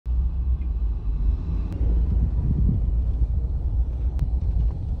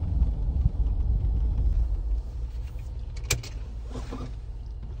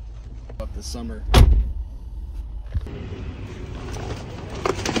this summer.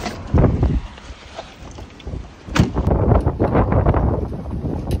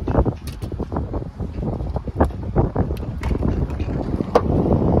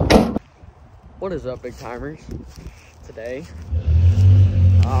 What is up, big timers? Today,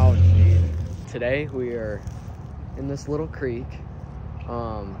 oh geez, today we are in this little creek,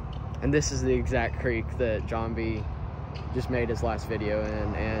 and this is the exact creek that John B just made his last video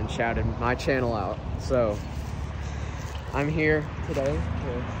in and shouted my channel out. So I'm here today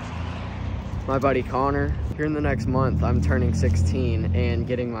with my buddy Connor. Here in the next month, I'm turning 16 and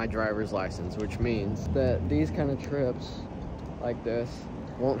getting my driver's license, which means that these kind of trips like this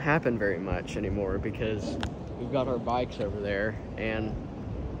won't happen very much anymore because we've got our bikes over there and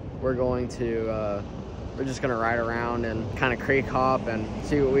we're just gonna ride around and kind of creek hop and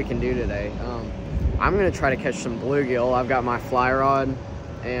see what we can do today. I'm gonna try to catch some bluegill. I've got my fly rod,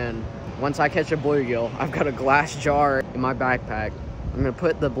 and once I catch a bluegill, I've got a glass jar in my backpack. I'm gonna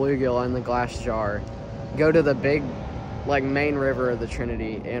put the bluegill in the glass jar, go to the big main river of the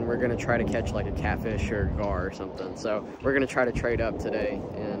Trinity, and we're gonna try to catch like a catfish or a gar or something. So we're gonna try to trade up today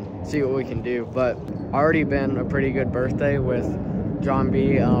and see what we can do. But already been a pretty good birthday with John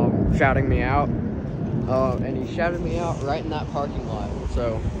B shouting me out, and he shouted me out right in that parking lot.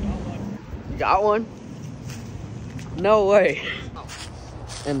 So you got one? No way.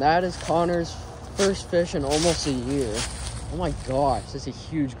 And that is Connor's first fish in almost a year. Oh my gosh, this is a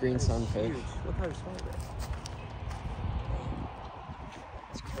huge green sunfish. Look how small it is.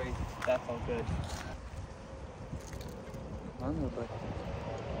 It's crazy. That felt good. I don't know, but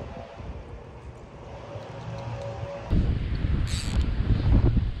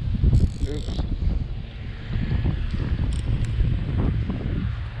oops.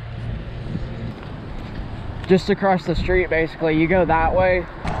 Just across the street, basically. You go that way.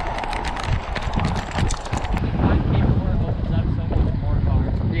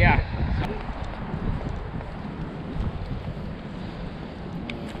 Yeah.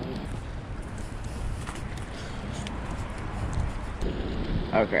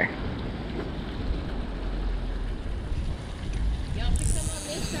 Okay. Y'all should come on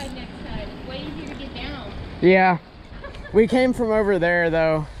this side next time. It's way easier to get down. Yeah. We came from over there,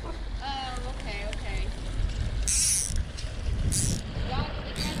 though. Oh, okay. Y'all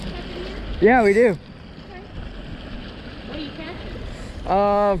catch stuff in here? Yeah, we do. Okay. What are you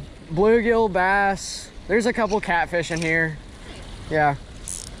catching? Bluegill, bass. There's a couple catfish in here. Yeah.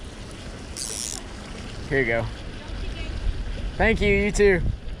 Here you go. Thank you, you too.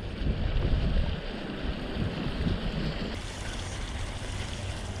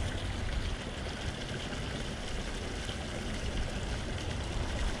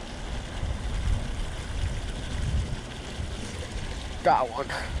 Got one.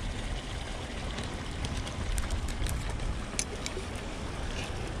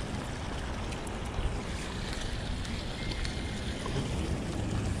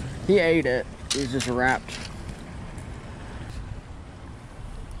 He ate it. He was just wrapped.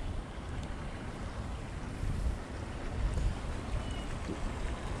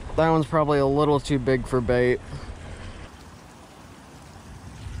 That one's probably a little too big for bait.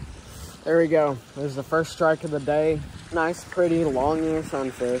 There we go. There's the first strike of the day. Nice, pretty, long-ear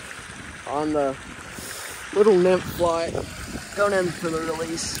sunfish on the little nymph fly. Going in for the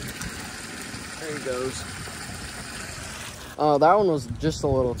release. There he goes. That one was just a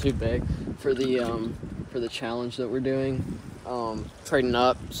little too big for the challenge that we're doing. Trading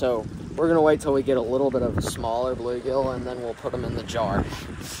up. So we're gonna wait till we get a little bit of a smaller bluegill, and then we'll put them in the jar.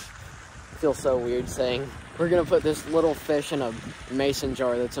 Feels so weird saying we're gonna put this little fish in a mason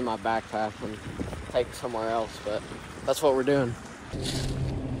jar that's in my backpack and take it somewhere else, but that's what we're doing.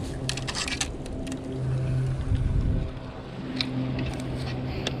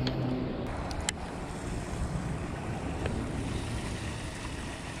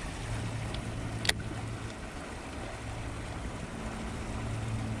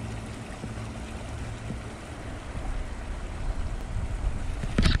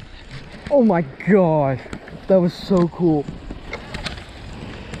 Oh my gosh, that was so cool.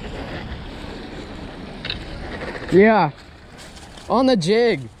 Yeah, on the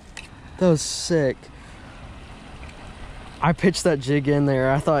jig. That was sick. I pitched that jig in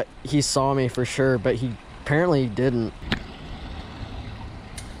there. I thought he saw me for sure, but he apparently didn't.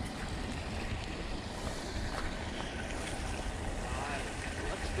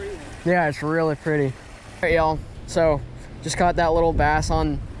 Yeah, it's really pretty. All right, y'all, so just caught that little bass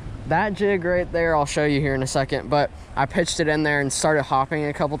on that jig right there. I'll show you here in a second, but I pitched it in there and started hopping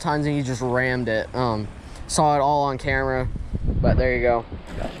a couple times and he just rammed it. Saw it all on camera, but there you go.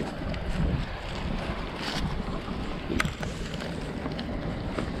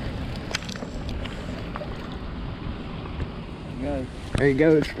 There he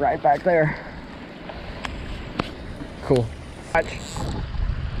goes, right back there. Cool. Watch.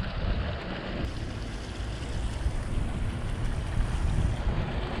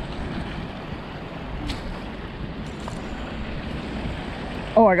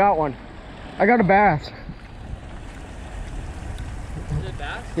 Oh, I got one. I got a bass. Is it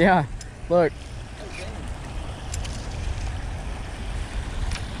bass? Yeah, look.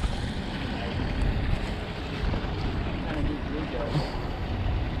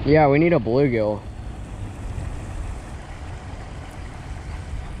 Yeah, we need a bluegill.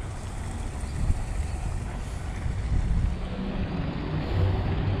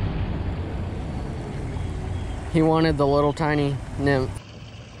 He wanted the little tiny nymph.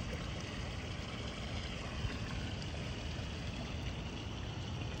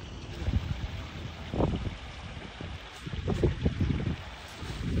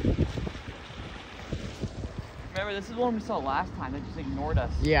 Remember, this is the one we saw last time. They just ignored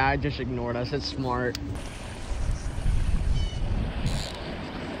us. Yeah, I just ignored us. It's smart.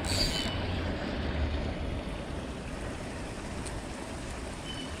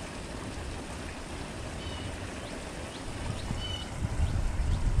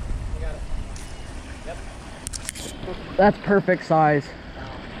 Yep. That's perfect size.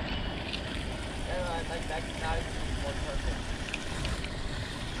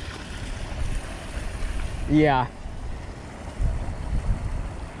 Yeah.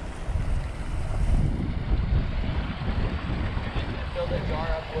 Fill the jar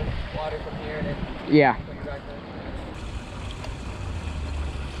up with water from here and then Yeah. put it back there.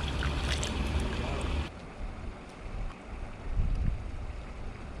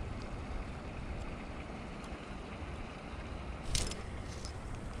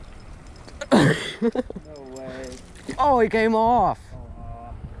 No way. Oh, he came off.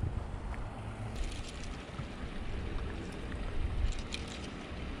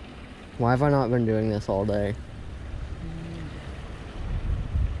 Why have I not been doing this all day?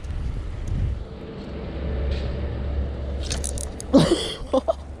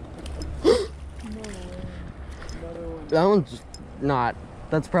 That one's not.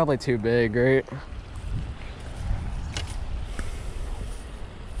 That's probably too big, right?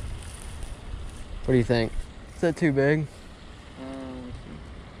 What do you think? Is that too big?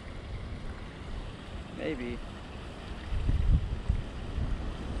 Maybe.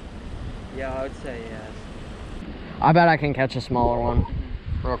 Yeah, I would say yes. I bet I can catch a smaller one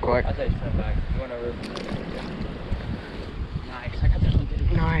real quick. I thought you sent back. You went over. Nice. I got this one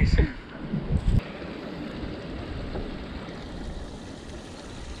too. Nice.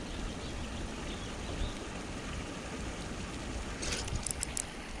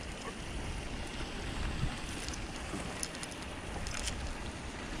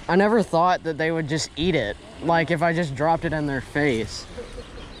 I never thought that they would just eat it. Like if I just dropped it in their face.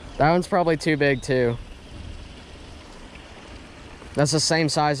 That one's probably too big too. That's the same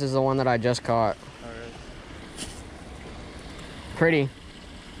size as the one that I just caught. Oh, really? Pretty.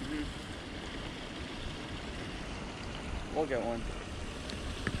 We'll get one.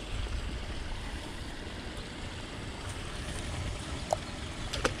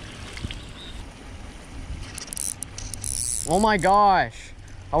 Oh my gosh.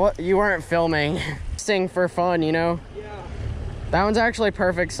 You weren't filming. Sing for fun, you know? Yeah. That one's actually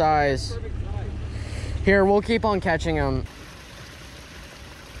perfect size. Perfect size. Here, we'll keep on catching them.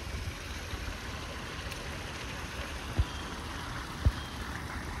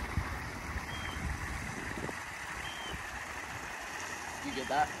 You get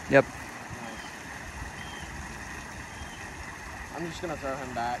that? Yep. Nice. I'm just gonna throw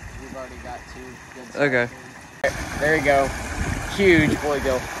him back because we've already got 2 good sized Okay. ones. There you go. Huge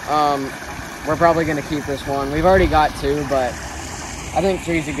bluegill. We're probably gonna keep this one. We've already got 2, but I think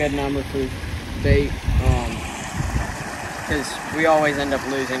 3's a good number for bait. Because we always end up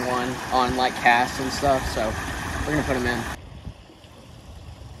losing one on like casts and stuff, so we're gonna put him in.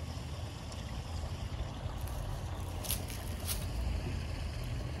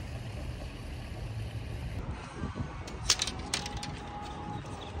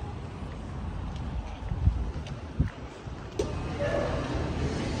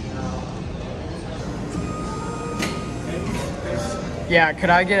 Yeah, could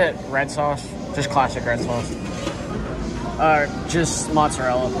I get red sauce? Just classic red sauce. Just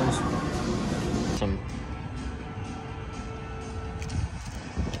mozzarella, please. Some.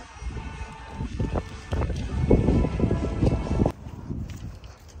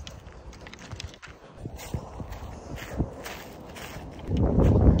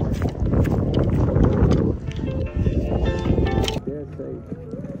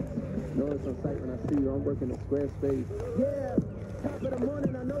 Know it's on site when I see you. I'm working at Squarespace. Yeah. top of the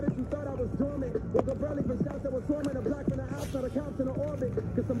morning, I know that you thought I was dormant. Woke up early for shots that was swarming. A block from the house, not a couch in the orbit.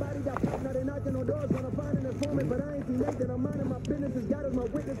 Cause somebody got popped, now they knocking on doors, wanna find an informant. But I ain't seen Nathan, I'm minding my business. As God is my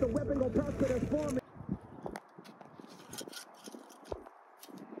witness, the weapon gon' prosper, that's forming.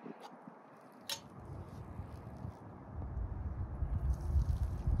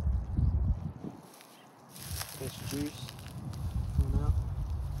 This juice coming out.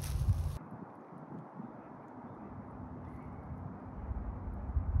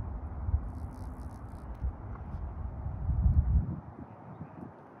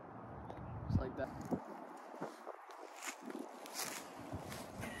 Just like that.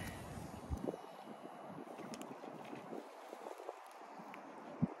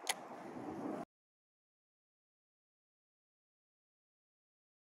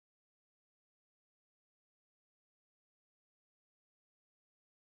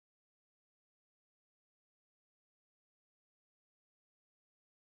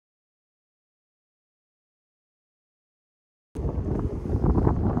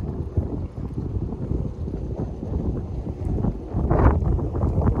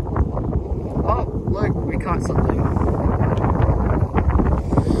 Oh, look, we caught something.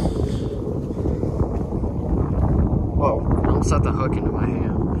 Whoa, I almost set the hook into my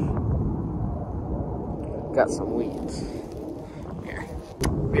hand. Got some weeds. Here.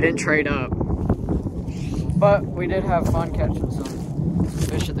 We didn't trade up, but we did have fun catching some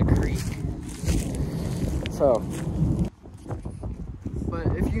fish at the creek. So, but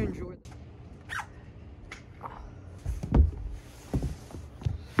if you enjoyed,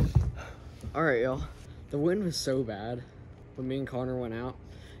 all right, y'all. The wind was so bad when me and Connor went out,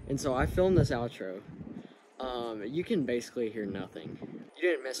 and so I filmed this outro. You can basically hear nothing. You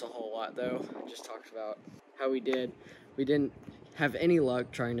didn't miss a whole lot though. I just talked about how we did. We didn't have any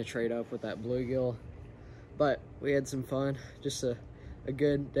luck trying to trade up with that bluegill, but we had some fun. Just a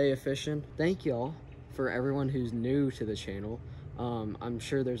good day of fishing. Thank y'all for everyone who's new to the channel. I'm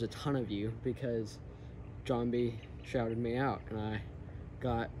sure there's a ton of you because John B shouted me out and I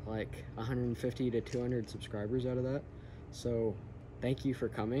got like 150 to 200 subscribers out of that. So thank you for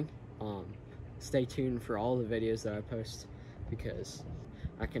coming. Stay tuned for all the videos that I post because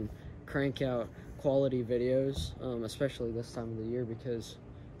I can crank out quality videos, especially this time of the year because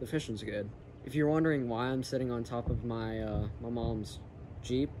the fishing's good. If you're wondering why I'm sitting on top of my my mom's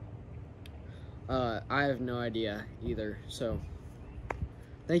Jeep, I have no idea either. So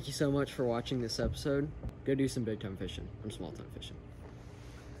thank you so much for watching this episode. Go do some big time fishing. I'm small time fishing.